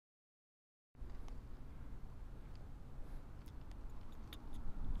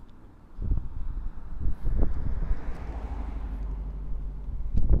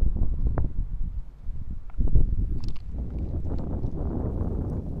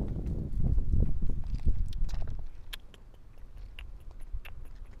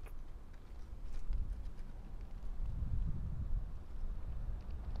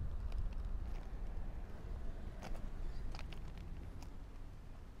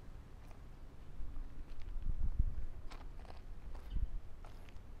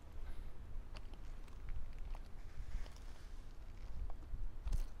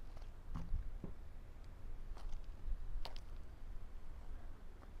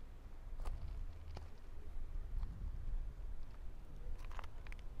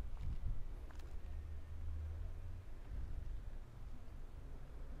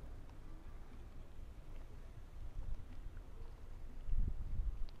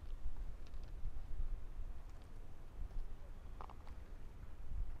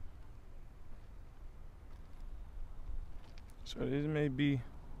So this may be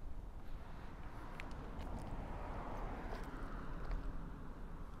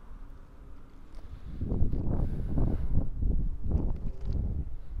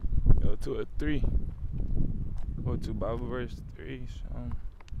go to a 3. Go to Bible verse 3.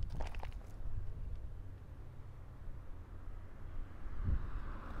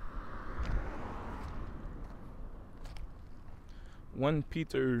 1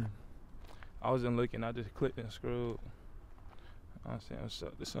 Peter. I wasn't looking, I just clicked and scrolled. I'm saying what's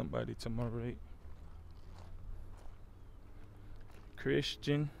up to somebody to my right.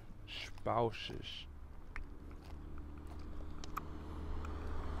 Christian spouses.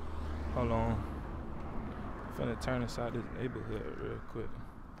 Hold on. I'm finna turn inside this neighborhood real quick.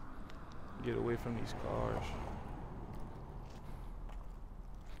 Get away from these cars.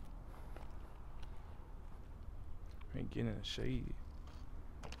 And get in the shade.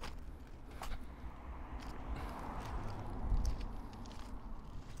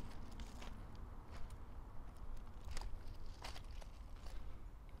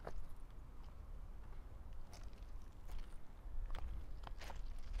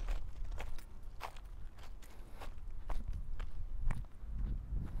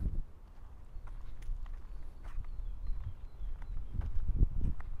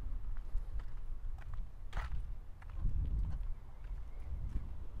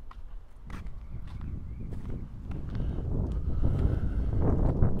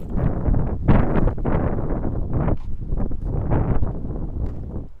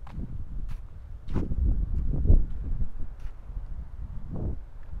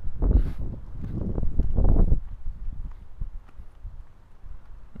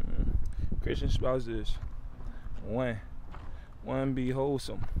 Christian spouses. One be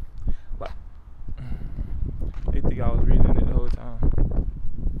wholesome. Like, they think I was reading it the whole time.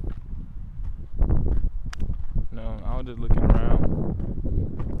 No, I was just looking around,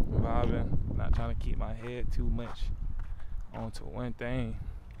 vibing, not trying to keep my head too much onto one thing.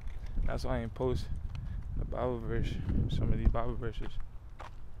 That's why I ain't post the Bible verse, some of these Bible verses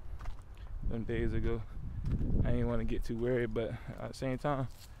them days ago. I ain't want to get too worried, but at the same time,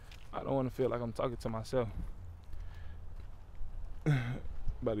 I don't want to feel like I'm talking to myself.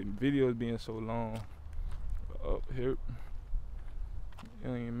 But the videos being so long, up here, it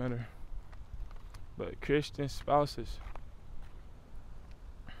don't even matter. But Christian spouses,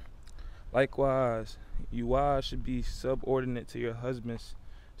 likewise, you wives should be subordinate to your husbands,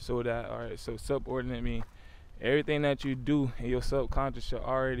 so that, alright, so subordinate means everything that you do in your subconscious should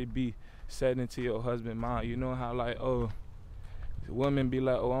already be set into your husband's mind. You know how, like, oh, women be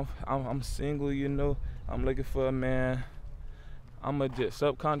like, oh, I'm single, you know, I'm looking for a man. I'ma just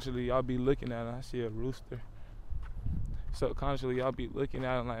subconsciously, y'all be looking at him. I see a rooster. Subconsciously, y'all be looking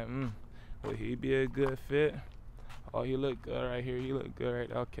at him like, would he be a good fit? Oh, he look good right here. He look good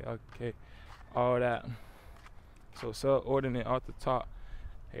right. Okay. All that. So subordinate off the top.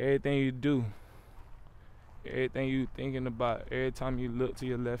 Everything you do, everything you thinking about, every time you look to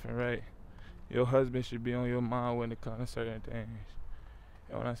your left and right, your husband should be on your mind when it comes to certain things.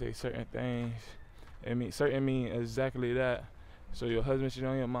 And when I say certain things, certain mean exactly that. So your husband should be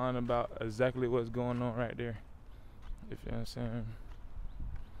on your mind about exactly what's going on right there. If you know what I'm saying.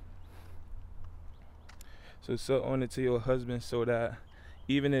 So subordinate to your husband, so that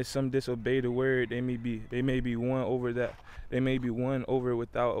even if some disobey the word, they may be won over that. They may be won over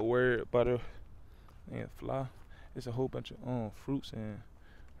without a word by the fly. It's a whole bunch of fruits and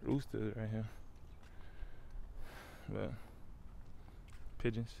roosters right here. But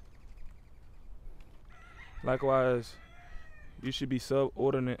pigeons. Likewise, you should be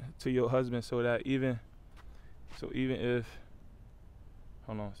subordinate to your husband, so even if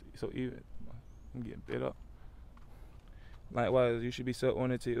I'm getting bit up. Likewise, you should be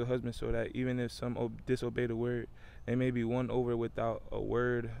subordinate to your husband, so that even if some disobey the word, they may be won over without a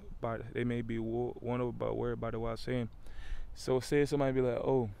word. They may be won over by a word by the while saying. So say somebody be like,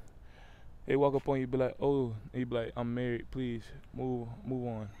 oh, they walk up on you, be like, oh, and you be like, I'm married, please move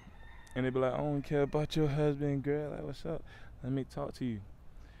on. And they be like, I don't care about your husband, girl. Like, what's up? Let me talk to you.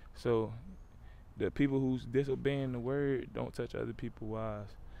 So the people who's disobeying the word don't touch other people's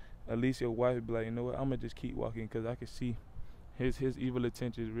wives. At least your wife be like, you know what? I'm gonna just keep walking, because I can see his evil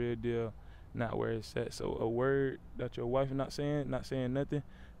intentions, real deal, not where it's at. So a word that your wife not saying nothing,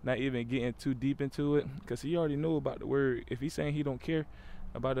 not even getting too deep into it, because he already know about the word. If he's saying he don't care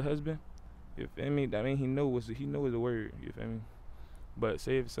about the husband, you feel me? That mean he knows the word. You feel me? But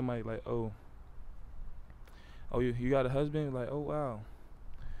say if somebody like, oh, you got a husband? Like, oh wow.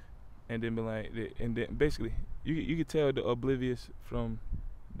 And then be like, and then basically you could tell the oblivious from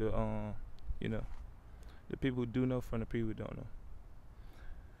the the people who do know from the people who don't know.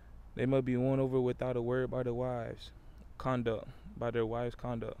 They must be won over without a word by their wives' conduct,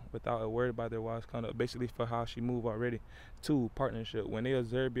 without a word by their wives' conduct, basically for how she moved already. 2, partnership. When they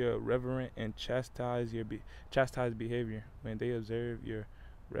observe your reverent and chastised behavior. When they observe your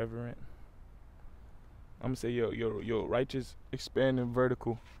reverent, I'm gonna say your righteous, expanding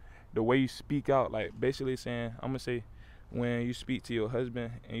vertical, the way you speak out, like basically saying, I'm gonna say, when you speak to your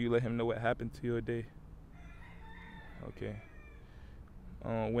husband and you let him know what happened to your day. Okay.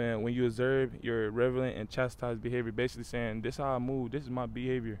 When you observe your reverent and chastised behavior, basically saying, this how I move, this is my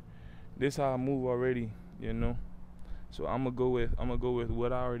behavior, this how I move already, you know. So I'm gonna go with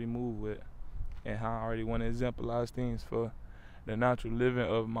what I already move with, and how I already want to exemplarize things for the natural living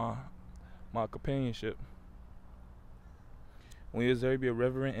of my companionship. When you observe your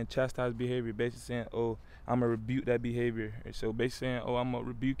reverent and chastised behavior, basically saying, oh, I'm gonna rebuke that behavior. And so basically saying, oh, I'm gonna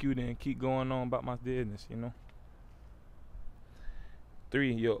rebuke you, then keep going on about my business, you know.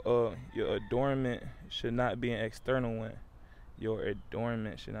 3, your adornment should not be an external one. Your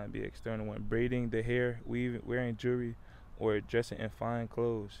adornment should not be an external one. Braiding the hair, wearing jewelry, or dressing in fine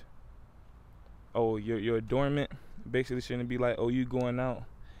clothes. Oh, your adornment basically shouldn't be like, oh, you going out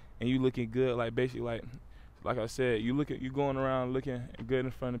and you looking good, like basically like I said, you going around looking good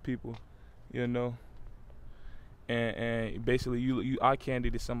in front of people, you know. And basically you eye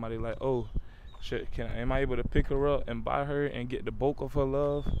candy to somebody, like, oh, am I able to pick her up and buy her and get the bulk of her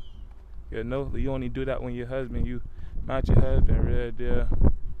love? You know, you only do that when your husband, you not your husband, right there.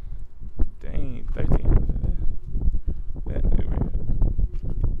 Dang, 1300.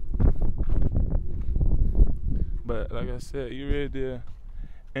 But like I said, you really there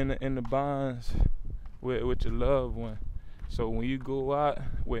in the bonds with your loved one. So when you go out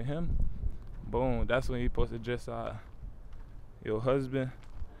with him, boom, that's when you're supposed to dress out. Your husband,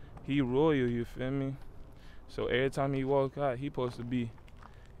 he royal, you feel me? So every time he walk out, he supposed to be,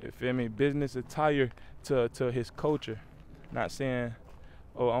 you feel me, business attire to his culture. Not saying,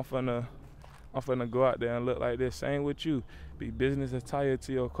 oh, I'm finna go out there and look like this. Same with you. Be business attire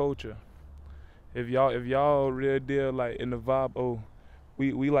to your culture. If y'all real deal, like in the vibe, oh,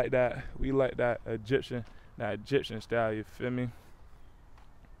 we like that Egyptian style, you feel me?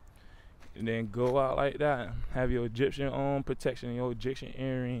 And then go out like that. Have your Egyptian own protection, your Egyptian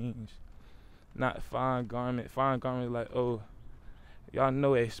earrings. Not fine garment. Fine garment like, oh, y'all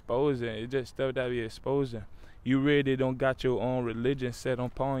know exposing. It's just stuff that be exposing. You really don't got your own religion set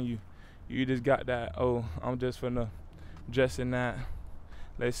upon you. You just got that, oh, I'm just finna dress in that.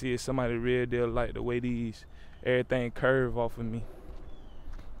 Let's see if somebody real deal like the way everything curve off of me.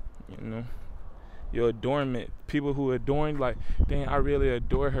 You know? Your adornment, people who adorn, like, dang, I really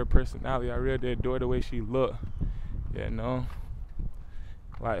adore her personality. I really adore the way she look, you know.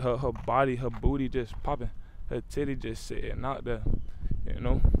 Like her body, her booty just popping, her titty just sitting out there, you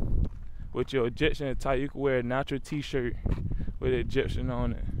know. With your Egyptian attire, you can wear a natural t-shirt with Egyptian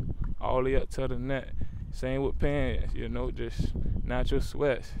on it, all the way up to the neck. Same with pants, you know, just natural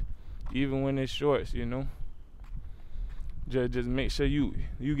sweats, even when it's shorts, you know. Just make sure you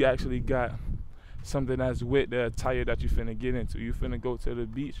actually got something that's with the attire that you finna get into. You finna go to the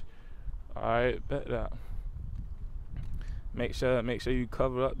beach, all right, bet that. Make sure you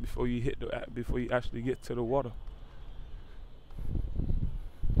cover up before you actually get to the water.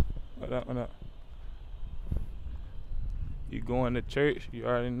 What up? You going to church, you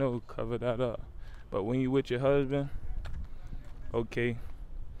already know, cover that up. But when you with your husband, okay,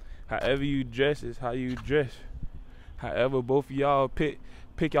 however you dress is how you dress. However both of y'all pick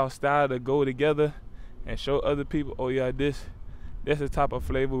y'all style to go together and show other people, oh yeah, that's the type of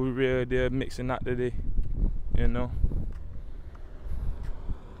flavor we really there mixing out today, you know.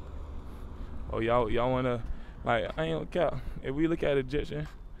 Oh, y'all wanna, like, I ain't gonna cap. If we look at Egyptian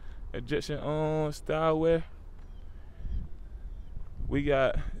style wear, we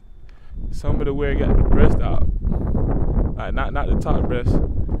got some of the wear got the breast out, like not the top breast,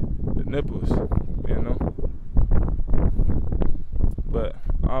 the nipples, you know. But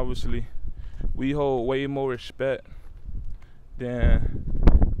obviously, we hold way more respect than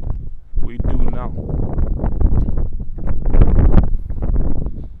we do now.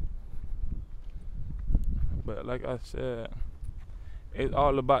 But like I said, it's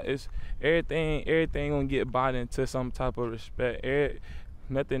all about, it's everything gonna get bought into some type of respect.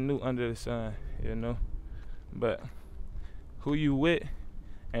 Nothing new under the sun, you know. But who you with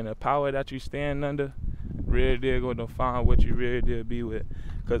and the power that you stand under, really they're gonna find what you really did be with.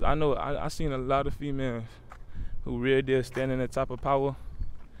 Cause I know I seen a lot of females who really did stand in the type of power.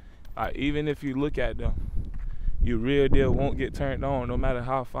 Even if you look at them, you really did won't get turned on no matter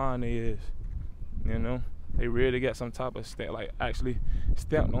how fine they is, you know. They really get some type of stamp, like actually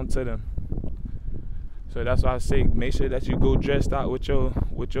stamped onto them. So that's why I say make sure that you go dressed out with your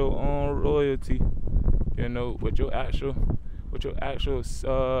own royalty, you know, with your actual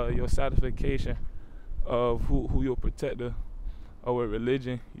your certification of who your protector or what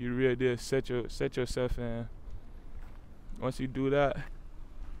religion you really did set yourself in. Once you do that,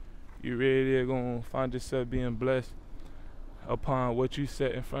 you really are gonna find yourself being blessed upon what you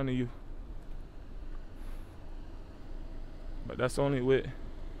set in front of you. But that's only with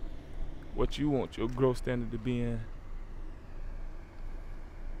what you want your growth standard to be in.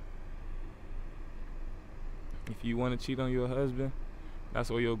 If you want to cheat on your husband, that's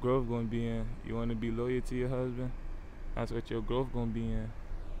what your growth gonna be in. You want to be loyal to your husband, that's what your growth gonna be in.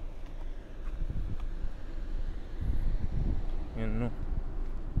 You know,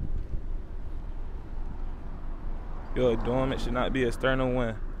 your adornment should not be external.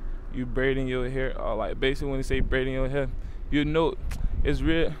 When you braiding your hair, or like basically when you say braiding your hair, you know it's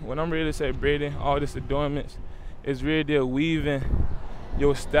real. When I'm ready to say braiding, all this adornments, it's really they're weaving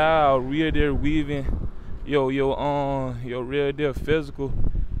your style, really they're weaving your real deal physical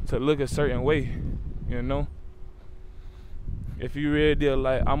to look a certain way, you know. If you really deal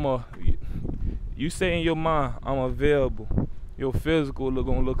like you say in your mind I'm available, your physical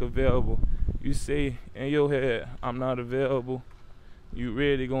gonna look available. You say in your head I'm not available, you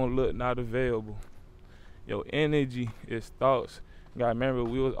really gonna look not available. Your energy is thoughts. You gotta remember,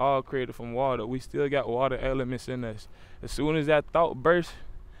 we was all created from water. We still got water elements in us. As soon as that thought bursts,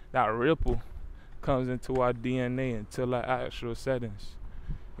 that ripple comes into our DNA until our actual settings.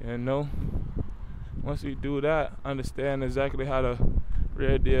 You know? Once we do that, understand exactly how to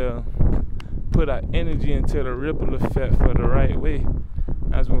really put our energy into the ripple effect for the right way.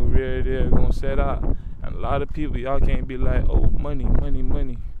 That's when we really gonna set out. And a lot of people, y'all can't be like, oh, money.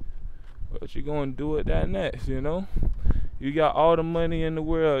 What you gonna do with that next, you know? You got all the money in the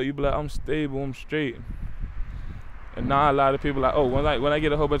world, you be like, I'm stable, I'm straight. And now a lot of people like, oh, when I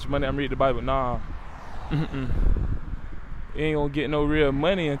get a whole bunch of money, I'm reading the Bible. Nah. You ain't gonna get no real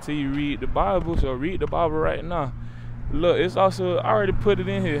money until you read the Bible. So read the Bible right now. Look, it's also, I already put it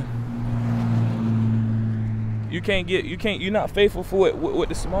in here. You're not faithful for it with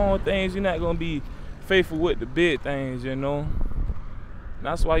the small things. You're not gonna be faithful with the big things, you know. And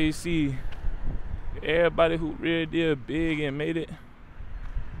that's why you see everybody who really did big and made it,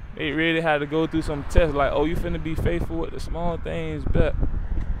 they really had to go through some tests. Like, oh, you finna be faithful with the small things, but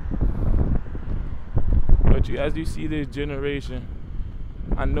as you see this generation,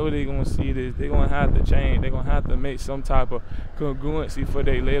 I know they're gonna see this. They're gonna have to change. They're gonna have to make some type of congruency for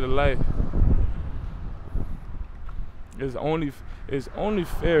their later life. It's only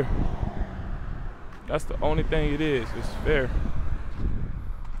fair. That's the only thing it is. It's fair.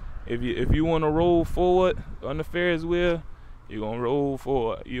 If you want to roll forward on the Ferris wheel, you're gonna roll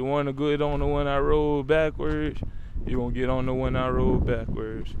forward. You want to get on the one I roll backwards, you're gonna get on the one I roll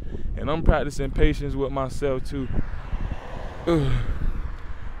backwards. And I'm practicing patience with myself too.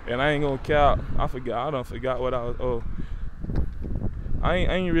 And I ain't gonna count. I done forgot what I was. Oh, I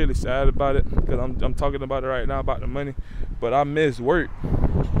ain't really sad about it because I'm talking about it right now about the money. But I miss work,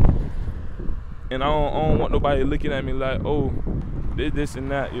 and I don't want nobody looking at me like, oh, this and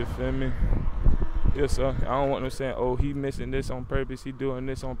that. You feel me? Yes, sir. I don't want them saying, oh, he missing this on purpose. He doing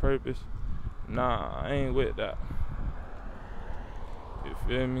this on purpose. Nah, I ain't with that. You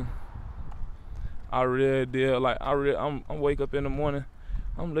feel me? I really did. Like I'm wake up in the morning,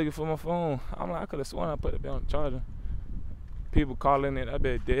 I'm looking for my phone. I'm like, I could have sworn I put it on the charger. People calling it, I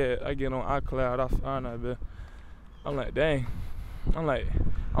bet dead. I get on iCloud, I find that bit. I'm like, dang.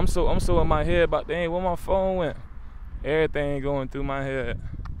 I'm so in my head about, dang, where my phone went. Everything going through my head.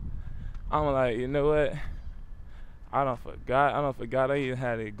 I'm like, you know what? I done forgot I even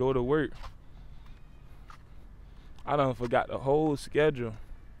had to go to work. I done forgot the whole schedule.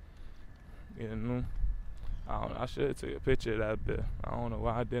 You know? I should have took a picture of that bit. I don't know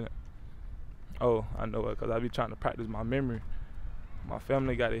why I didn't. Oh, I know it, because I be trying to practice my memory. My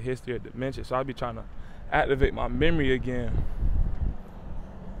family got a history of dementia, so I be trying to activate my memory again.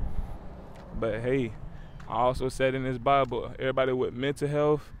 But hey, I also said in this Bible, everybody with mental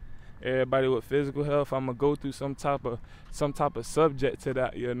health, everybody with physical health, I'm gonna go through some type of subject to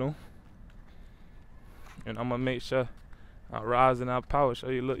that, you know. And I'm gonna make sure I rise in our power, show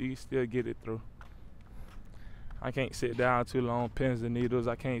you, look, you can still get it through. I can't sit down too long, pins and needles.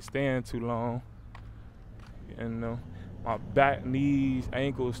 I can't stand too long. You know, my back, knees,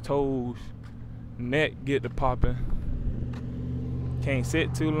 ankles, toes, neck get to popping. Can't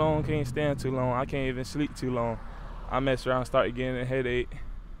sit too long, can't stand too long. I can't even sleep too long. I mess around, start getting a headache.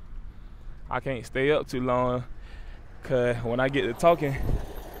 I can't stay up too long, cause when I get to talking,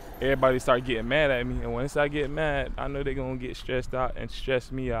 everybody start getting mad at me, and once I get mad, I know they're gonna get stressed out and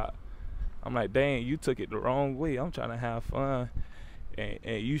stress me out. I'm like, dang, you took it the wrong way. I'm trying to have fun,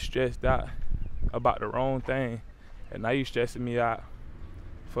 and you stressed out about the wrong thing, and now you stressing me out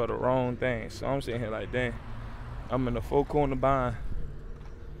for the wrong thing. So I'm sitting here like, dang, I'm in the four corner bind.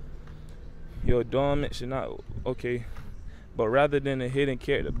 Your dormant should not, okay. But rather than the hidden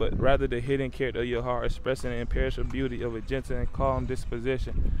character, of your heart, expressing the imperishable beauty of a gentle and calm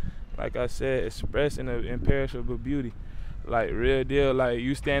disposition. Like I said, expressing the imperishable beauty. Like real deal, like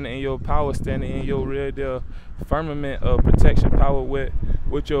you standing in your power, standing in your real deal firmament of protection power with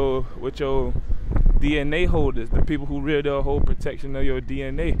your DNA holders, the people who real deal hold protection of your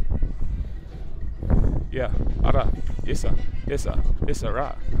DNA. Yeah, it's a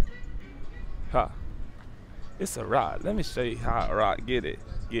rock. Ha. It's a rock. Let me show you how a rock get it.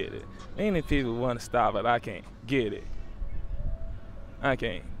 Many people want to stop it. I can't get it. I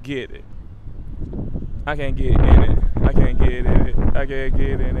can't get it. I can't get in it. I can't get in it. I can't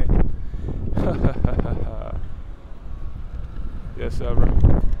get in it. Yes, sir,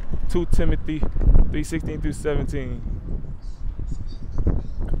 bro. 2 Timothy 3:16-17.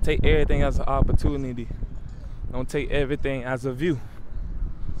 Take everything as an opportunity. Don't take everything as a view.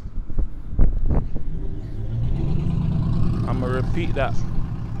 I'm going to repeat that.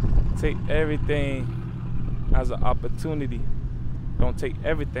 Take everything as an opportunity. Don't take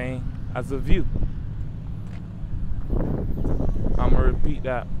everything as a view. I'm going to repeat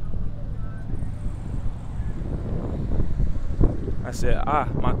that. I said,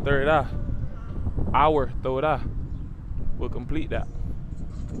 my third eye, our third eye will complete that.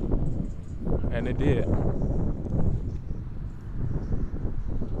 And it did.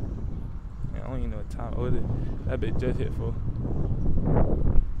 I don't even know what time. Oh, that bit just hit for.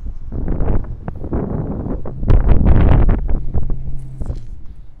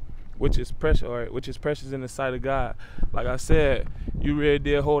 Which is precious, right? Which is precious in the sight of God. Like I said, you really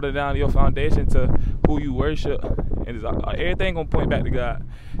did hold it down to your foundation to who you worship, and everything gonna point back to God.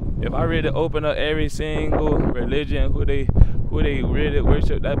 If I really open up every single religion, who they really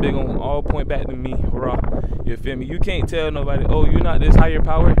worship, that big gonna all point back to me, raw. You feel me? You can't tell nobody, oh, you're not this higher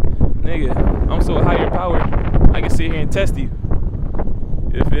power, nigga. I'm so higher power, I can sit here and test you.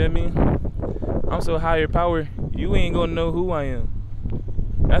 You feel me? I'm so higher power, you ain't gonna know who I am.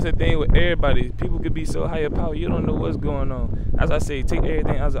 That's the thing with everybody. People could be so higher power, you don't know what's going on. As I say, take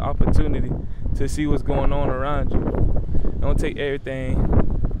everything as an opportunity to see what's going on around you. Don't take everything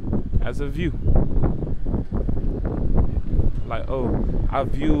as a view. Like, oh, I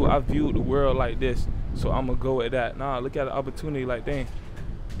viewed the world like this, so I'm gonna go with that. Nah, look at the opportunity like, dang,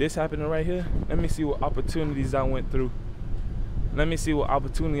 this happening right here. Let me see what opportunities I went through. Let me see what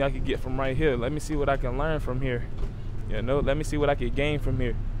opportunity I could get from right here. Let me see what I can learn from here. You know, let me see what I can gain from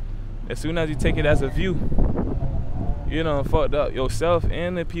here. As soon as you take it as a view, you done fucked up yourself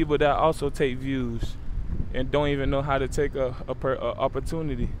and the people that also take views and don't even know how to take a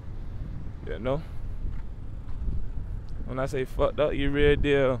opportunity. You know? When I say fucked up, you really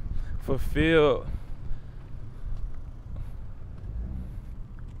deal fulfilled,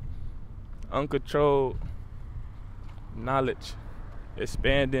 uncontrolled knowledge,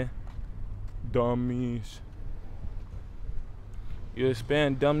 expanding dummies. You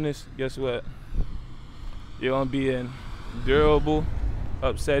expand dumbness, guess what? You're gonna be in durable,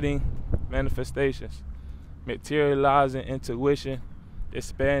 upsetting manifestations. Materializing intuition,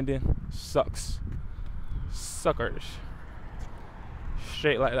 expanding suckers.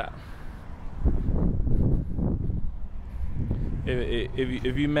 Straight like that.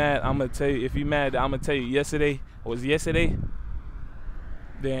 If you mad, I'm gonna tell you. If you mad, I'm gonna tell you yesterday was yesterday.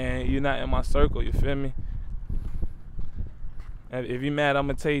 Then you're not in my circle. You feel me? And if you mad, I'm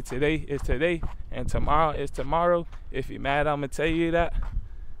gonna tell you today is today, and tomorrow is tomorrow. If you mad, I'm gonna tell you that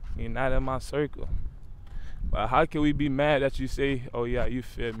you're not in my circle. But how can we be mad that you say, oh yeah, you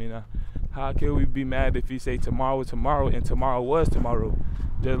feel me now? How can we be mad if you say tomorrow, tomorrow, and tomorrow was tomorrow?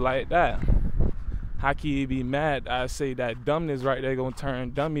 Just like that. How can you be mad? I say that dumbness right there gonna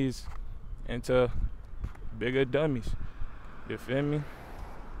turn dummies into bigger dummies. You feel me?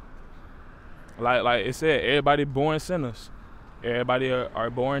 Like it said, everybody born sinners. Everybody are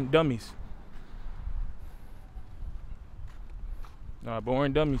born dummies. No,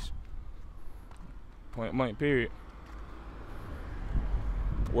 born dummies. Point blank, period.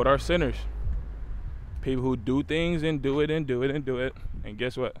 What are sinners? People who do things and do it and do it and do it. And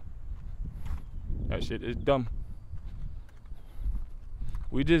guess what? That shit is dumb.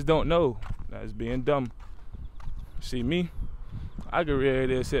 We just don't know. That's being dumb. See me? I could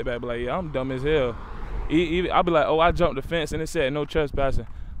really there sit back, be like, yeah, I'm dumb as hell. I'll be like, oh, I jumped the fence and it said no trespassing.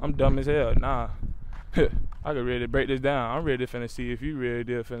 I'm dumb as hell. Nah. I could really break this down. I'm ready to finna see if you really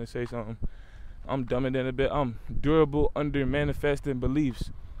did finna say something. I'm dumber than a bit. I'm durable under manifesting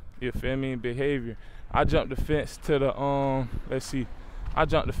beliefs. You feel me? Behavior. I jumped the fence to the let's see. I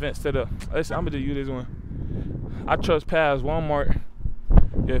jumped the fence to the I'm gonna just use this one. I trespassed Walmart.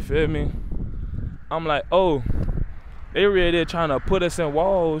 You feel me? I'm like, oh, they really there trying to put us in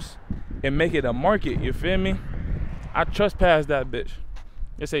walls and make it a market. You feel me? I trespassed that bitch.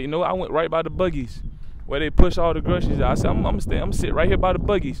 They say, you know, I went right by the buggies where they push all the groceries out. I said, I'm gonna sit right here by the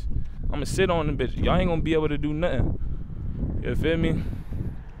buggies. I'm gonna sit on them bitch. Y'all ain't gonna be able to do nothing. You feel me?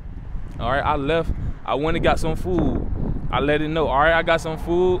 All right, I left. I went and got some food. I let it know. All right, I got some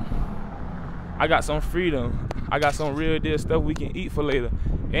food. I got some freedom. I got some real deal stuff we can eat for later.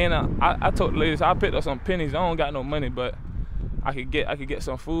 And I told the ladies I picked up some pennies. I don't got no money, but I could get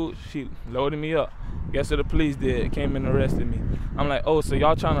some food. She loaded me up. Guess what the police did? Came and arrested me. I'm like, oh, so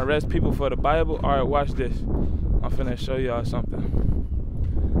y'all trying to arrest people for the Bible? All right, watch this. I'm finna show y'all something.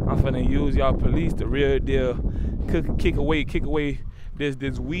 I'm finna use y'all police, the real deal. Kick away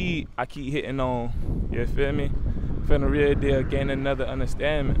this weed I keep hitting on. You feel me? Finna real deal gain another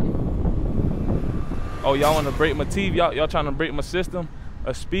understanding. Oh, y'all wanna break my teeth? Y'all trying to break my system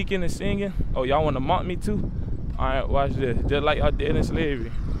of speaking and singing? Oh, y'all wanna mock me too? All right, watch this. Just like y'all did in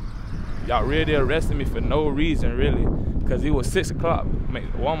slavery. Y'all really arrested me for no reason, really. Because it was 6 o'clock.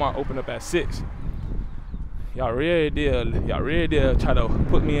 Walmart opened up at 6. Y'all really did try to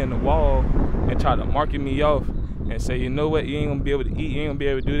put me in the wall and try to market me off and say, you know what, you ain't gonna be able to eat, you ain't gonna be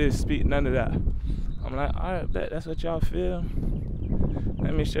able to do this, speak, none of that. I'm like, all right, bet that's what y'all feel.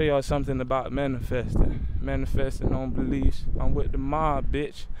 Let me show y'all something about manifesting. Manifesting on beliefs. I'm with the mob,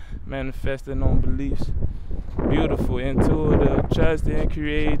 bitch. Manifesting on beliefs. Beautiful, intuitive, trusting,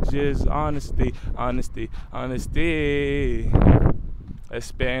 courageous, honesty.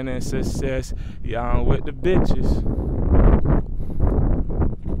 Expanding success. Yeah, I'm with the bitches.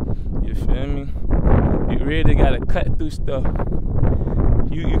 You feel me? You really gotta cut through stuff.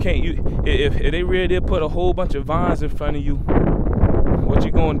 You can't. If they really did put a whole bunch of vines in front of you, what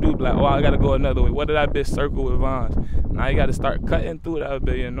you gonna do? Like, oh, I gotta go another way. What did that bitch circle with vines? Now you gotta start cutting through that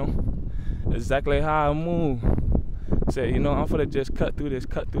bit, you know? Exactly how I move. Say, you know, I'm finna just cut through this,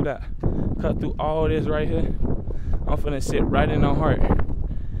 cut through that, cut through all this right here. I'm finna sit right in the heart.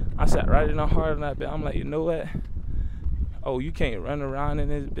 I sat right in the heart of that bit. I'm like, you know what? Oh, you can't run around in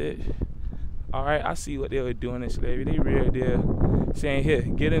this bitch. All right, I see what they were doing in slavery. They real deal saying, here,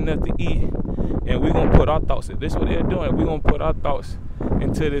 get enough to eat, and we gonna put our thoughts in. This is what they're doing. We gonna put our thoughts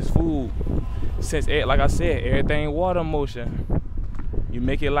into this food. Since, like I said, everything water motion. You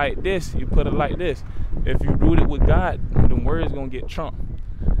make it like this, you put it like this. If you root it with God, the word's gonna get trumped.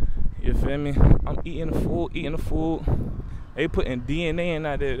 You feel me? I'm eating the food. They putting DNA in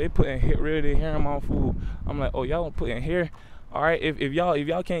that there. They putting really hair in my food. I'm like, oh, y'all putting hair? All right, if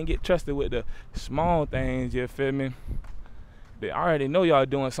y'all can't get trusted with the small things, you feel me? They already know y'all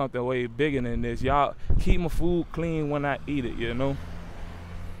doing something way bigger than this. Y'all keep my food clean when I eat it, you know?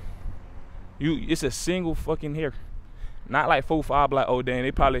 It's a single fucking hair. Not like 4, 5, like, oh, dang,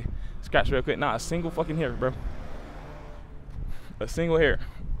 they probably scratch real quick. Not a single fucking hair, bro. A single hair.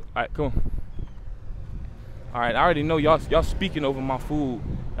 All right, cool. All right, I already know y'all speaking over my food.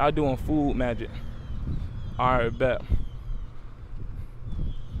 Y'all doing food magic. All right, bet.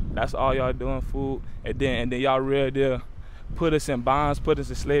 That's all y'all doing, food. And then y'all real deal put us in bonds, put us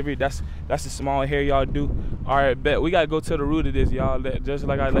in slavery. That's the small hair y'all do. All right, bet. We gotta go to the root of this, y'all. Just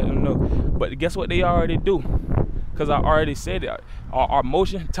like I let them know. But guess what they already do? Because I already said it. Our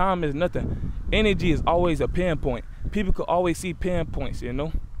motion, time is nothing. Energy is always a pinpoint. People could always see pinpoints, you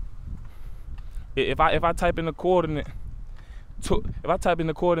know? If I type in the coordinate, if I type in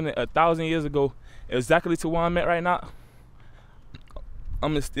the coordinate 1,000 years ago, exactly to where I'm at right now,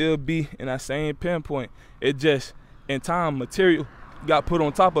 I'm gonna still be in that same pinpoint. It just, in time, material got put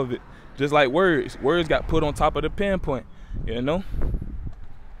on top of it. Just like words. Words got put on top of the pinpoint, you know?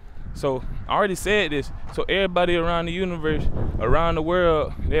 So I already said this. So everybody around the universe, around the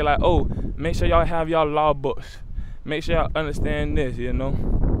world, they're like, oh, make sure y'all have y'all law books. Make sure y'all understand this, you know?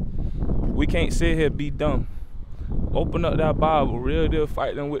 We can't sit here be dumb. Open up that Bible, real deal,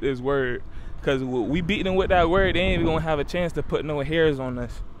 fight them with this word. Because we beat them with that word, they ain't even going to have a chance to put no hairs on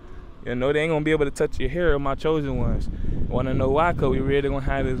us. You know, they ain't going to be able to touch your hair, my chosen ones. Want to know why? Because we really going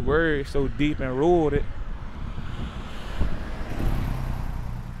to have this word so deep and rooted.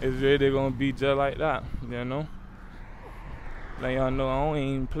 It's really going to be just like that, you know? Let y'all know I don't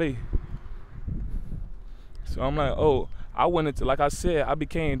even play. So I'm like, oh, I went into, like I said, I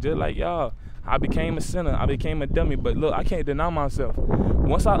became just like y'all. I became a sinner. I became a dummy. But look, I can't deny myself.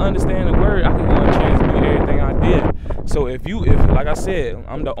 Once I understand the word, I can go and transmute everything I did. So if like I said,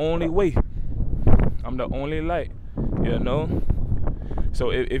 I'm the only way. I'm the only light. You know?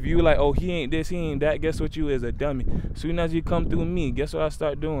 So if you like, oh, he ain't this, he ain't that, guess what you is? A dummy. Soon as you come through me, guess what I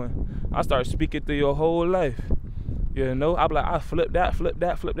start doing? I start speaking through your whole life. You know, I be like, I flip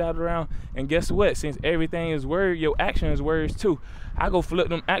that around. And guess what? Since everything is word, your action is words too. I go flip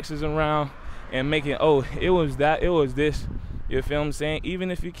them actions around and make it, oh, it was that, it was this. You feel what I'm saying? Even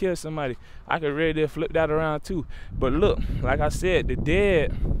if you kill somebody, I could really flip that around too. But look, like I said, the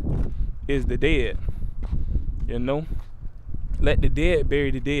dead is the dead. You know? Let the dead bury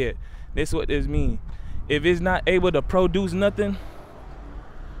the dead. That's what this means. If it's not able to produce nothing,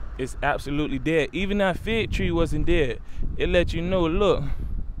 it's absolutely dead. Even that fig tree wasn't dead. It let you know, look,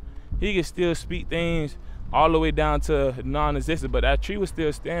 he can still speak things all the way down to non-existent, but that tree was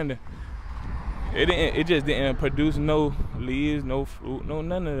still standing. It just didn't produce no leaves, no fruit, no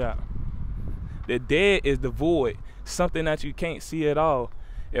none of that. The dead is the void, something that you can't see at all.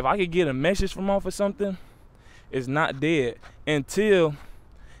 If I could get a message from off of something, it's not dead until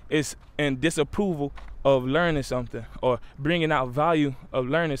it's in disapproval of learning something or bringing out value of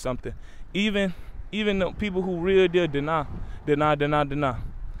learning something. Even the people who real deal deny. They not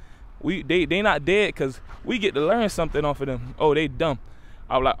dead because we get to learn something off of them. Oh, they dumb.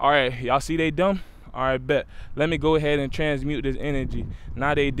 I'm like, all right, y'all see they dumb? All right, bet. Let me go ahead and transmute this energy.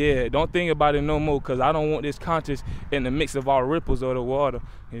 Now they dead. Don't think about it no more because I don't want this conscious in the mix of all ripples of the water.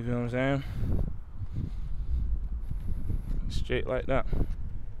 You feel what I'm saying? Straight like that.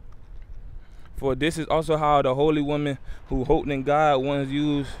 For this is also how the holy women who hope in God once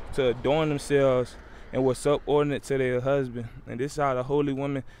used to adorn themselves and were subordinate to their husband. And this is how the holy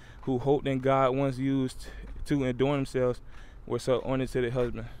women who hoped in God once used to adorn themselves were subordinate to their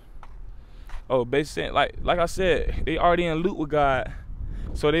husband. Oh, basically, like I said, they already in loop with God.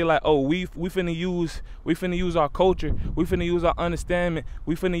 So they like, oh, we finna use our culture, we finna use our understanding,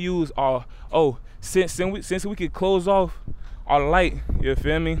 we finna use our, oh, since we could close off our light, you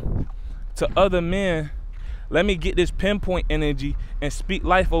feel me, to other men, let me get this pinpoint energy and speak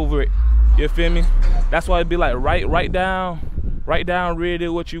life over it. You feel me? That's why it'd be like write down really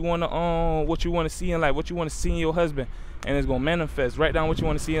what you wanna see in life, what you wanna see in your husband, and it's gonna manifest. Write down what you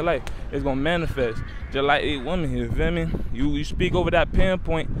wanna see in life, it's gonna manifest. Just like a woman, you feel me? You speak over that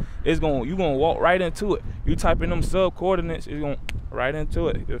pinpoint, you gonna walk right into it. You type in them sub coordinates, it's gonna right into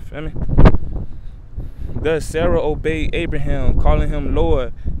it. You feel me? Thus Sarah obeyed Abraham, calling him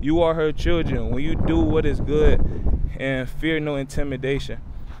Lord. You are her children when you do what is good and fear no intimidation.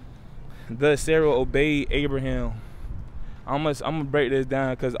 Thus Sarah obeyed Abraham. I'm gonna break this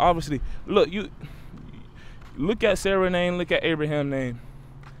down because obviously, look at Sarah's name, look at Abraham's name.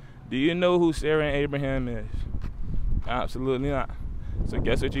 Do you know who Sarah and Abraham is? Absolutely not. So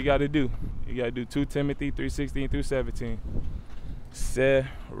guess what you got to do? You got to do 2 Timothy 3:16 through 17.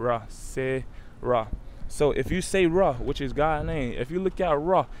 Sarah. So if you say Ra, which is God's name, if you look at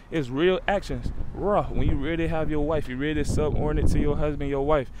Ra, it's real actions. Ra, when you really have your wife, you really subordinate to your husband, your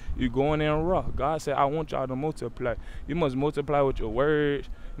wife, you going in Ra. God said, I want y'all to multiply. You must multiply with your words.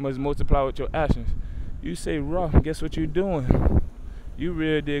 You must multiply with your actions. You say Ra, guess what you're doing? You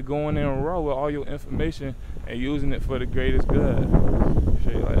really going in Ra with all your information and using it for the greatest good.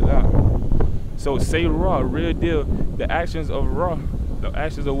 Shit like that. So say Ra, real deal. The actions of Ra. The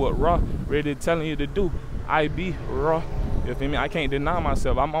actions of what Ra really telling you to do. I be Ra. You feel me? I can't deny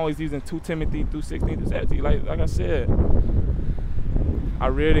myself. I'm always using 2 Timothy 3:16 to 17. Like I said, I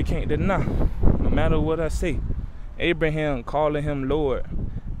really can't deny. No matter what I say. Abraham calling him Lord.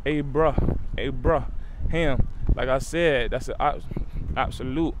 Abraham. Like I said, that's an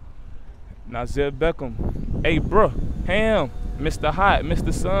absolute. Nazir Beckham. Abraham. Mr. Hot.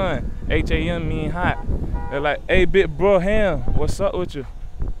 Mr. Sun. H-A-M mean hot. They're like, hey, big bro, Ham, what's up with you?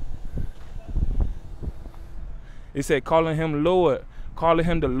 He said, calling him Lord, calling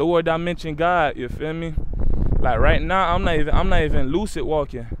him the Lord dimension God. You feel me? Like right now, I'm not even lucid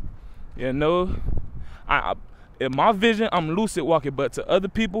walking. You know, in my vision, I'm lucid walking, but to other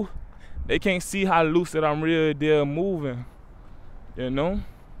people, they can't see how lucid I'm really there moving. You know,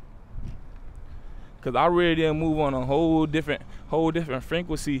 cause I really there move on a whole different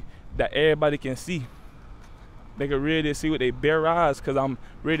frequency that everybody can see. They can really see with their bare eyes because I'm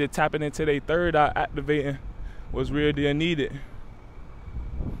really tapping into their third eye, activating what's really needed.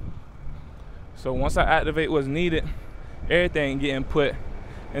 So once I activate what's needed, everything getting put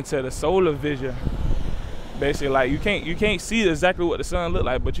into the solar vision. Basically, like you can't see exactly what the sun look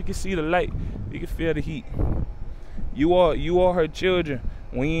like, but you can see the light. You can feel the heat. You are her children.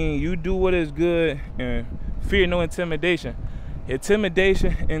 When you do what is good and fear no intimidation.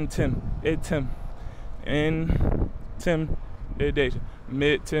 Intimidation, intimidation.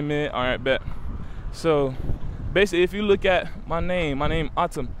 Timid. All right, bet. So basically, if you look at my name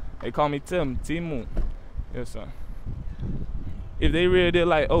Atum. They call me Timu. Yes, sir. If they really did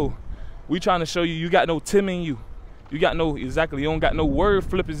like, oh, we trying to show you got no Tim in you. You don't got no word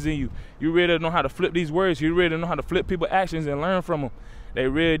flippers in you. You really know how to flip these words. You really know how to flip people's actions and learn from them. They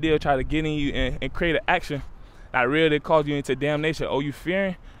really did try to get in you and create an action that really cause you into damnation. Oh, you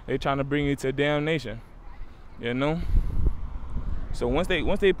fearing? They trying to bring you to damnation. You know? So once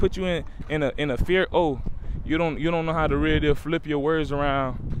they put you in a fear, oh, you don't know how to really flip your words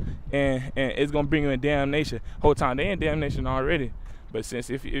around, and it's gonna bring you in damnation. Whole time they in damnation already. But since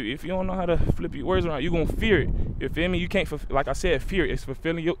if you don't know how to flip your words around, you're gonna fear it. You feel me? You can't, like I said, fear is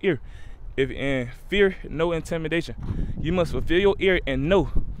fulfilling your ear. And fear, no intimidation. You must fulfill your ear and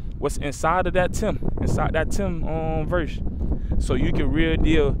know what's inside of that Tim verse. So you can real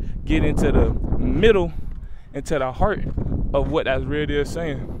deal get into the middle, into the heart of what that's real deal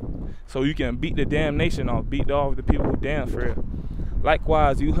saying. So you can beat the damnation off, beat off the people who damn for it.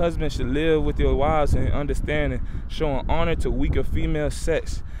 Likewise, you husbands should live with your wives in understanding, showing honor to weaker female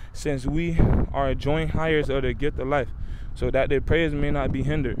sex, since we are joint heirs of the gift of life, so that their prayers may not be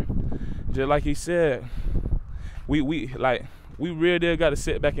hindered. Just like he said, we really got to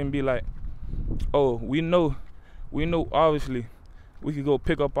sit back and be like, oh, we know obviously we could go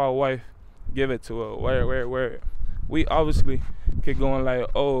pick up our wife, give it to her, where we obviously could go and like,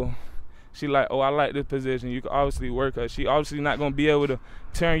 oh, she like, oh, I like this position. You can obviously work her. She obviously not gonna be able to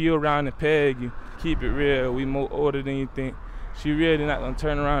turn you around and peg you. Keep it real. We more older than you think. She really not gonna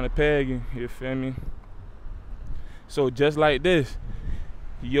turn around and peg you. You feel me? So just like this,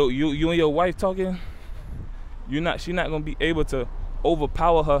 you and your wife talking, she not gonna be able to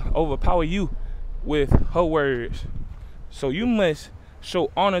overpower you with her words. So you must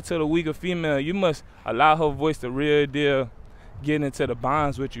show honor to the weaker female. You must allow her voice to real deal get into the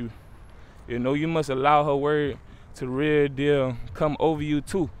bonds with you. You know, you must allow her word to real deal come over you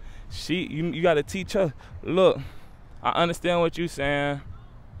too. You gotta teach her, look, I understand what you saying.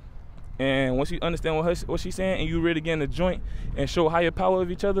 And once you understand what she's saying and you really get in the joint and show higher power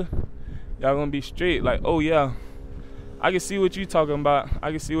of each other, y'all gonna be straight. Like, oh yeah, I can see what you talking about. I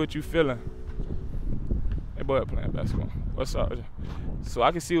can see what you feeling. Hey boy, playing basketball. What's up? So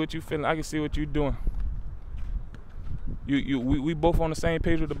I can see what you feeling. I can see what you doing. We both on the same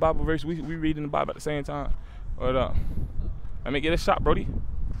page with the Bible verse. We reading the Bible at the same time. What up? Let me get a shot, Brody.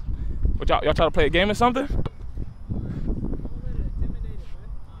 What y'all try to play a game or something?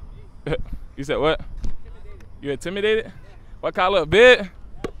 You said what? You intimidated? What kind of bit?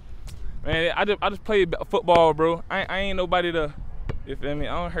 Man, I just play football, bro. I ain't nobody to, you feel me?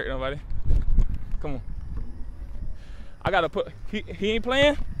 I don't hurt nobody. Come on. I gotta put. He ain't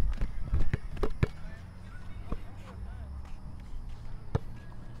playing.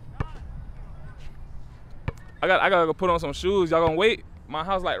 I gotta go put on some shoes. Y'all gonna wait? My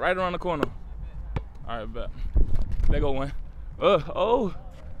house like right around the corner. All right, bet. There go one. Oh,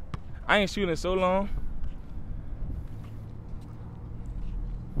 I ain't shooting so long.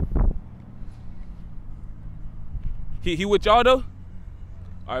 He with y'all though?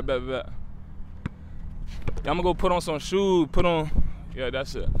 All right, bet. Yeah, I'm gonna go put on some shoes. Yeah,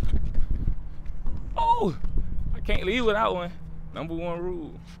 that's it. Oh, I can't leave without one. Number one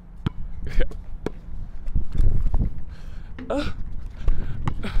rule.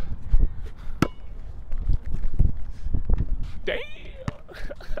 Damn.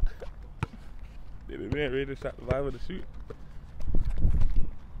 Did the man ready to shot the Bible to shoot?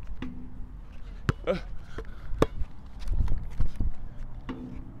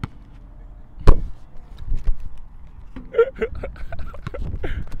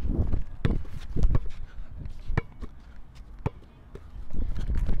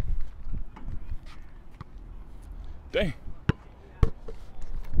 Dang.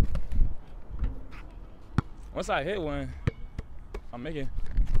 Once I hit one, I'm making.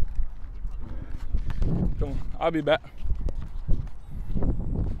 Come on, I'll be back.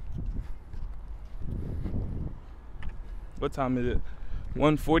 What time is it?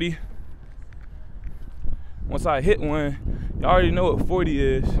 1:40. Once I hit one, y'all already know what 40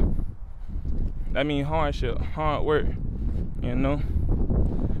 is. That means hard shit, hard work, you know?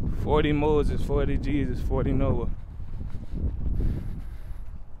 40 Moses, 40 Jesus, 40 Noah.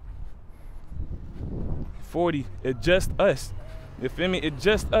 40, it's just us. You feel me? It's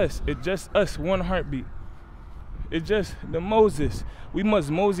just us. It's just us, one heartbeat. It's just the Moses. We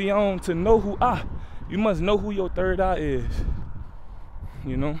must mosey on to know who I. You must know who your third eye is.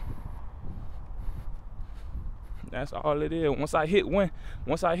 You know? That's all it is. Once I hit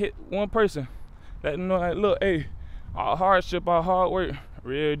one person, let them know, like, look, hey, our hardship, our hard work,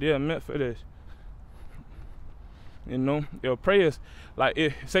 real deal meant for this. You know, your prayers, like,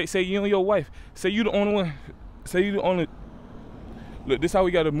 say you and your wife, say you the only one, look, this how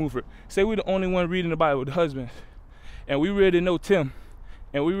we gotta move it. Say we the only one reading the Bible, the husbands, and we really know Tim,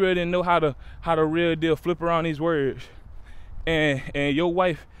 and we really know how to real deal flip around these words, and your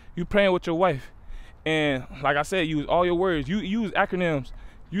wife, you praying with your wife, and like I said, use all your words, you use acronyms,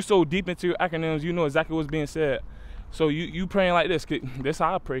 you so deep into your acronyms, you know exactly what's being said. So you praying like this, that's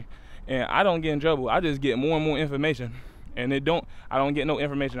how I pray, and I don't get in trouble. I just get more and more information, and I don't get no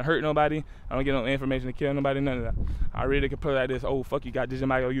information to hurt nobody. I don't get no information to kill nobody, none of that. I really can play like this, oh, fuck you, got this in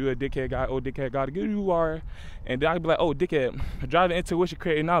my, oh, you a dickhead guy, oh, dickhead God, good you are. And then I can be like, oh, dickhead, driving intuition,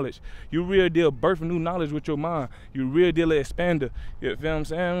 creating knowledge. You real deal birthing new knowledge with your mind. You real deal expander. You feel what I'm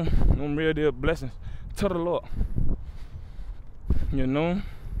saying? Them real deal blessings to the Lord. You know?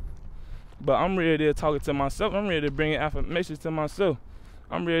 But I'm ready to talking to myself. I'm ready to bring affirmations to myself.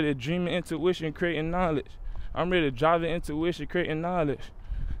 I'm ready to dreaming intuition, creating knowledge. I'm ready to drive intuition, creating knowledge.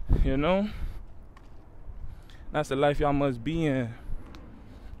 You know? That's the life y'all must be in.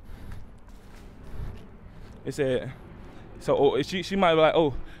 It said, so she might be like,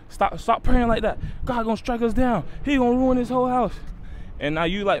 oh, stop praying like that. God gonna strike us down. He gonna ruin this whole house. And now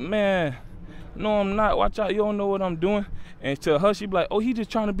you like, man, no, I'm not. Watch out, you don't know what I'm doing. And to her, she be like, oh, he just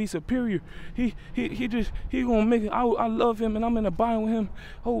trying to be superior. He gonna make it. I love him and I'm in a bind with him.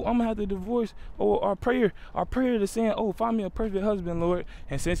 Oh, I'm gonna have to divorce. Oh, our prayer is saying, oh, find me a perfect husband, Lord.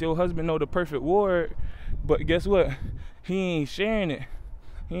 And since your husband know the perfect word, but guess what? He ain't sharing it.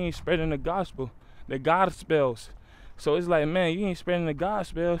 He ain't spreading the gospel, the God spells. So it's like, man, you ain't spreading the God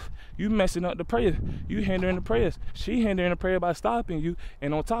spells. You messing up the prayer. You hindering the prayers. She hindering the prayer by stopping you.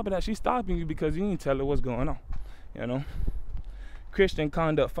 And on top of that, she's stopping you because you ain't tell her what's going on. You know? Christian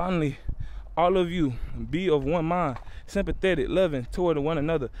conduct. Finally, all of you be of one mind, sympathetic, loving toward one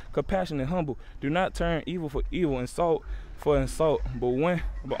another, compassionate, humble. Do not turn evil for evil, insult for insult, but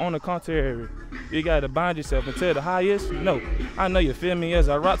on the contrary, you gotta bind yourself until the highest. No, I know you feel me as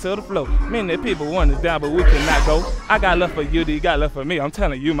I rock to the flow. Many people want us down, but we cannot go. I got love for you, you got love for me. I'm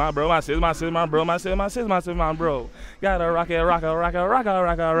telling you, my bro, my sis, my bro, my sis, my bro. Gotta rock it,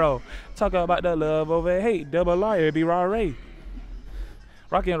 roll. Talk about the love over hate, double R, be raw ray.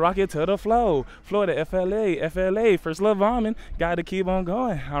 Rock it to the flow. Florida, FLA, first love bombing. Gotta keep on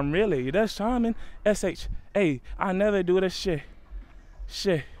going. I'm really, that's charming. SHA, I never do the shit.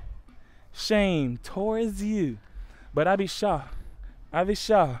 Shame towards you. But I be shy.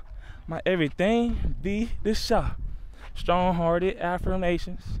 My everything be the shy. Strong-hearted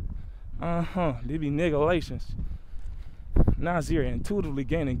affirmations. They be negulations. Nazir intuitively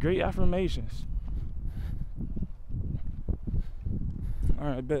gaining great affirmations. All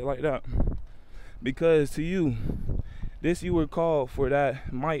right, bet like that. Because to you, this you were called for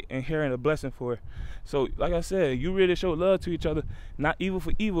that might inherit a blessing for. So, like I said, you really show love to each other, not evil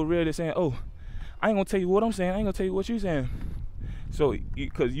for evil, really saying, oh, I ain't gonna tell you what I'm saying, I ain't gonna tell you what you saying. So,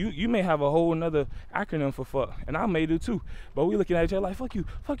 because you may have a whole nother acronym for fuck, and I may do too, but we looking at each other like, fuck you,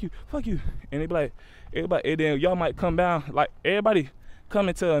 and they be like, everybody, and then y'all might come down, like, everybody come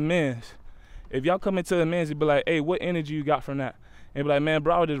into amends. If y'all come into amends, it be like, hey, what energy you got from that? And be like, man,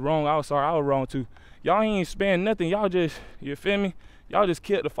 bro, I was just wrong. I was sorry. I was wrong too. Y'all ain't spend nothing. Y'all just, you feel me? Y'all just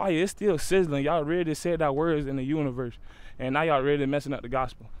killed the fire. It's still sizzling. Y'all really said that words in the universe. And now y'all really messing up the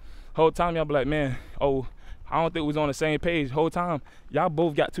gospel. Whole time y'all be like, man, oh, I don't think we was on the same page. Whole time, y'all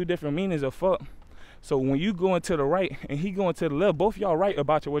both got two different meanings of fuck. So when you going to the right and he going to the left, both y'all right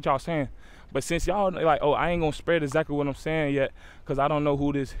about what y'all saying. But since y'all like, oh, I ain't gonna spread exactly what I'm saying yet, cause I don't know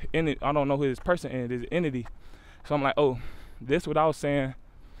who this person is, this entity. So I'm like, oh, this what I was saying,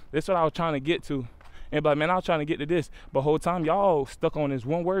 this what I was trying to get to. And like, man, I was trying to get to this, but whole time y'all stuck on this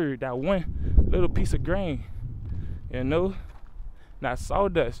one word, that one little piece of grain. You know? Now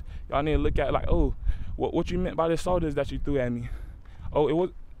sawdust. Y'all need to look at like, oh, what you meant by this sawdust that you threw at me? Oh,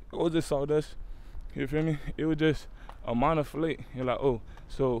 it was just sawdust. You feel me? It was just a minor flake. You're like, oh,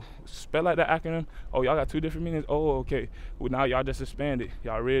 so spell out that acronym. Oh, y'all got two different meanings. Oh, okay. Well, now y'all just expanded.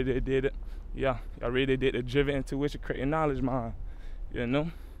 Y'all really did it. Yeah, y'all really did the driven intuition, creating knowledge mind. You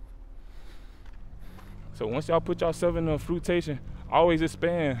know? So once y'all put yourself in a fruitation, always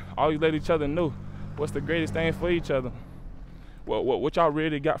expand. Always let each other know what's the greatest thing for each other. What y'all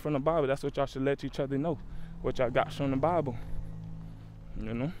really got from the Bible, that's what y'all should let each other know. What y'all got from the Bible.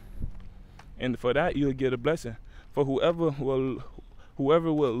 You know? And for that, you'll get a blessing. For whoever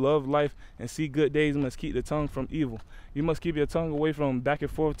Whoever would love life and see good days must keep the tongue from evil. You must keep your tongue away from back and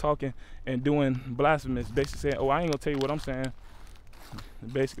forth talking and doing blasphemous, basically saying, oh, I ain't gonna tell you what I'm saying,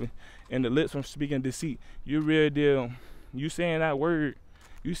 basically. And the lips from speaking deceit. You real deal, you saying that word,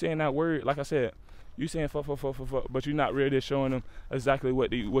 like I said, you saying fuck, but you're not real deal showing them exactly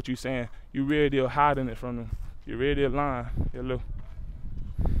what you saying. You real deal hiding it from them. You real deal lying. Hello.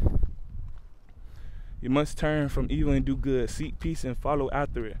 You must turn from evil and do good. Seek peace and follow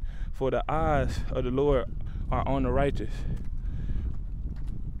after it. For the eyes of the Lord are on the righteous.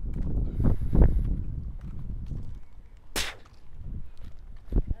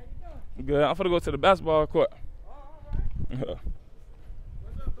 Good. I'm finna go to the basketball court. Yeah.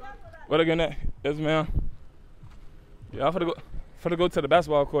 What again? That? Yes, ma'am. Yeah, I'm finna go to the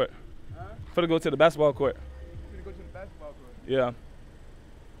basketball court. Huh? Finna go to the basketball court. Finna go to the basketball court? Yeah.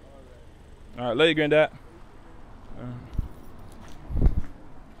 All right, love you, Granddad.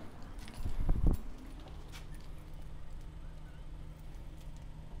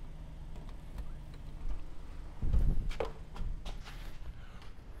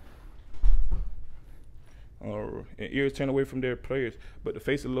 And ears turn away from their prayers, but the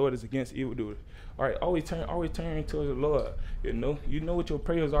face of the Lord is against evildoers. All right, always turn towards the Lord. You know what your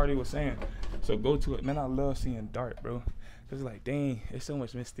prayers already was saying. So go to it, man. I love seeing dark, bro, cause it's like, dang, there's so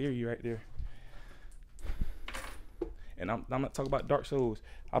much mystery right there. And I'm not talking about dark souls.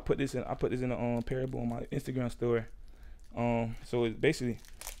 I put this in a parable on my Instagram story. So it's basically,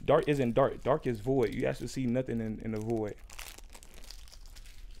 dark isn't dark. Dark is void. You actually see nothing in the void.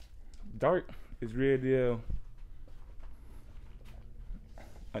 Dark is real deal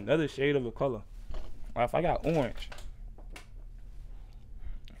another shade of a color. Or if I got orange,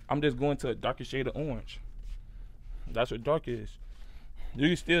 I'm just going to a darker shade of orange. That's what dark is. You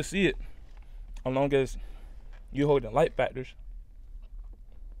can still see it as long as you hold the light factors.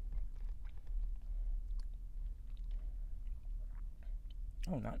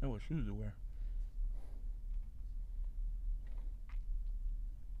 I do not know what shoes to wear.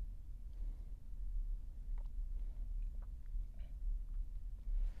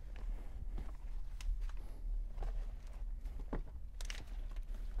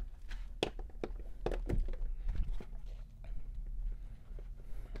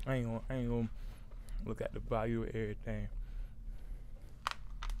 I ain't gonna look at the value of everything.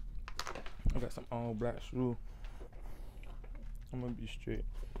 I got some all black shoes. I'm gonna be straight.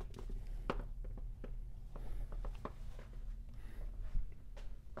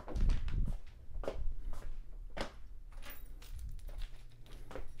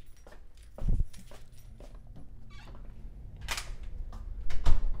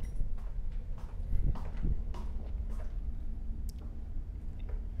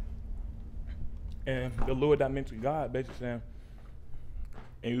 And the lower dimension God, basically saying,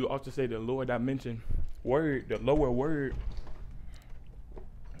 and you also say the lower dimension word, the lower word.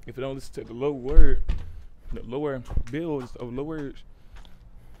 If you don't listen to the lower word, the lower bills of the words,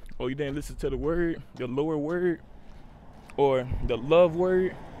 or you didn't listen to the word, the lower word, or the love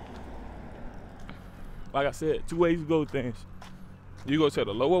word. Like I said, two ways to go with things. You go to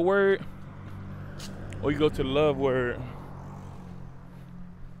the lower word, or you go to the love word.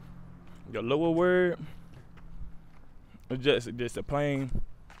 The lower word is just a plain,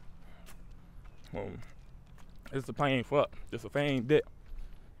 it's a plain fuck, just a plain dick.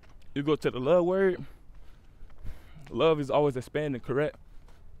 You go to the love word, love is always expanding, correct?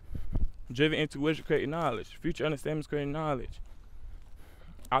 Driven intuition creating knowledge, future understanding is creating knowledge.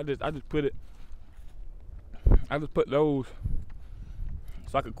 I just put those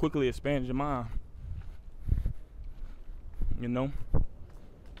so I could quickly expand your mind. You know?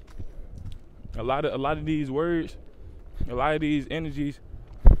 A lot of these words, a lot of these energies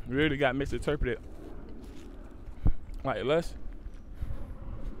really got misinterpreted. Like that's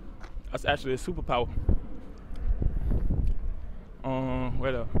actually a superpower.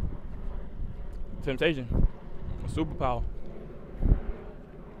 Where the temptation, a superpower.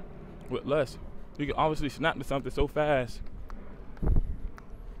 With lust, you can obviously snap to something so fast.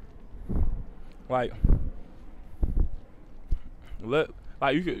 Like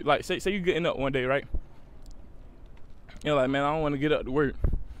you could, like, say you getting up one day, right? You're like, man, I don't want to get up to work.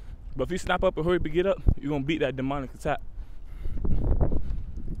 But if you snap up and hurry up and get up, you're gonna beat that demonic attack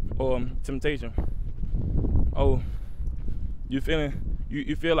or temptation. Oh, you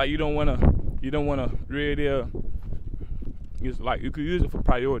feel like you don't wanna really it's like you could use it for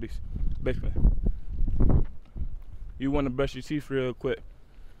priorities, basically. You wanna brush your teeth real quick,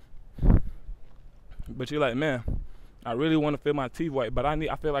 but you're like, man, I really want to feel my teeth white, but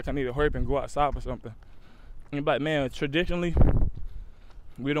I feel like I need to hurry up and go outside or something. And you're like, man, traditionally,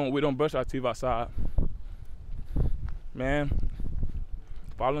 we don't brush our teeth outside. Man,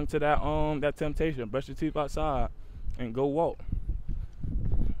 fall into that temptation. Brush your teeth outside and go walk.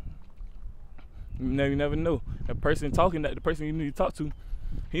 You never know. The person you need to talk to,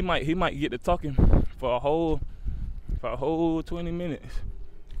 he might get to talking for a whole 20 minutes.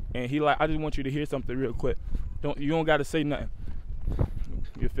 And he like, I just want you to hear something real quick. You don't gotta say nothing.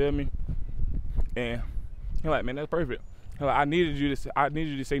 You feel me? And he like, man, that's perfect. He like, I needed you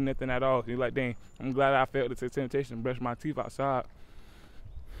to say nothing at all. He like, dang, I'm glad I felt the temptation to brush my teeth outside.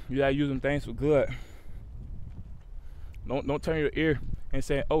 You gotta use them things for good. Don't turn your ear and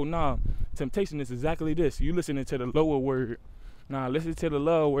say, oh nah, temptation is exactly this. You listening to the lower word. Nah, listen to the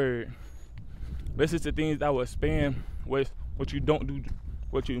lower word. Listen to things that will expand with what you don't do,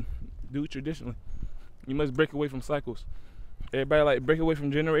 what you do traditionally. You must break away from cycles. Everybody like break away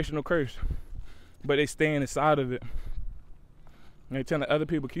from generational curse, but they staying inside of it. And they telling other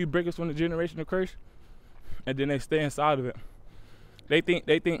people, can you break us from the generational curse? And then they stay inside of it. They think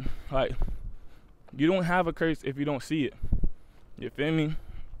like, you don't have a curse if you don't see it. You feel me?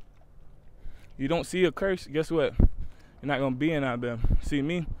 You don't see a curse, guess what? You're not gonna be in out there. See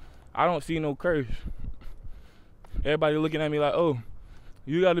me? I don't see no curse. Everybody looking at me like, oh,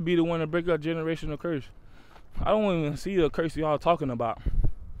 you gotta be the one to break up generational curse. I don't even see the curse y'all talking about.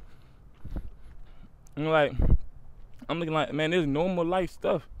 I'm looking like, man, this normal life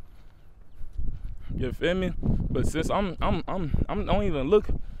stuff. You feel me? But since I don't even look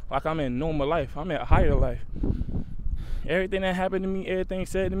like I'm in normal life. I'm in a higher life. Everything that happened to me, everything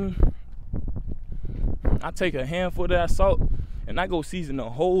said to me, I take a handful of that salt and I go season a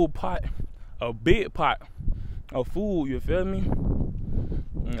whole pot, a big pot of food, you feel me?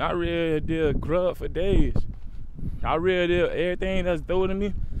 And I really did grub for days. I really did everything that's thrown to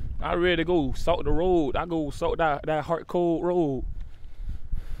me. I ready to go salt the road. I go salt that hard cold road.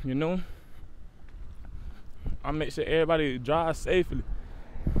 You know? I make sure everybody drives safely.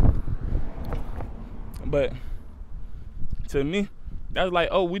 But to me, that's like,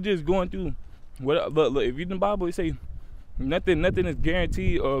 oh, we just going through. Look, if you in the Bible, it say nothing is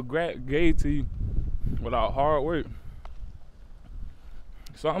guaranteed or gave to you without hard work.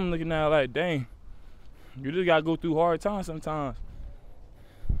 So I'm looking at it like, dang, you just gotta go through hard times sometimes.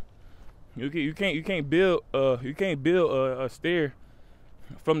 You can't build a stair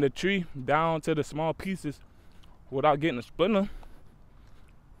from the tree down to the small pieces without getting a splinter.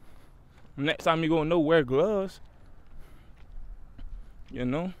 Next time you gonna know, wear gloves. You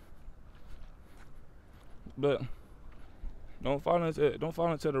know. But don't fall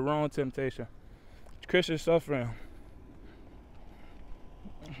into the wrong temptation. Christian suffering.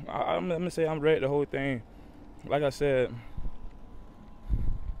 I'm gonna say I'm read the whole thing. Like I said,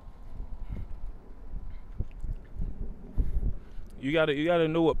 you gotta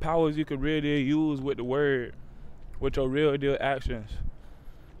know what powers you could really use with the word, with your real deal actions.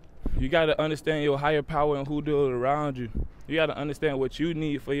 You gotta understand your higher power and who deals around you. You gotta understand what you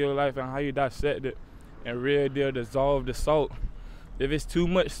need for your life and how you dissect it and real deal dissolve the salt. If it's too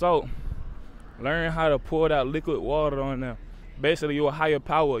much salt, learn how to pour that liquid water on them. Basically, your higher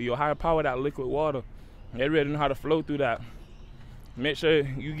power, that liquid water. They really know how to flow through that. Make sure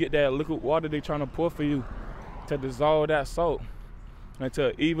you get that liquid water they trying to pour for you to dissolve that salt into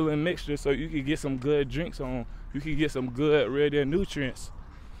an even mixture so you can get some good drinks on. You can get some good real deal nutrients.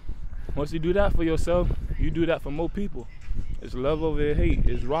 Once you do that for yourself, you do that for more people. It's love over hate.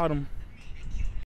 It's Rodham.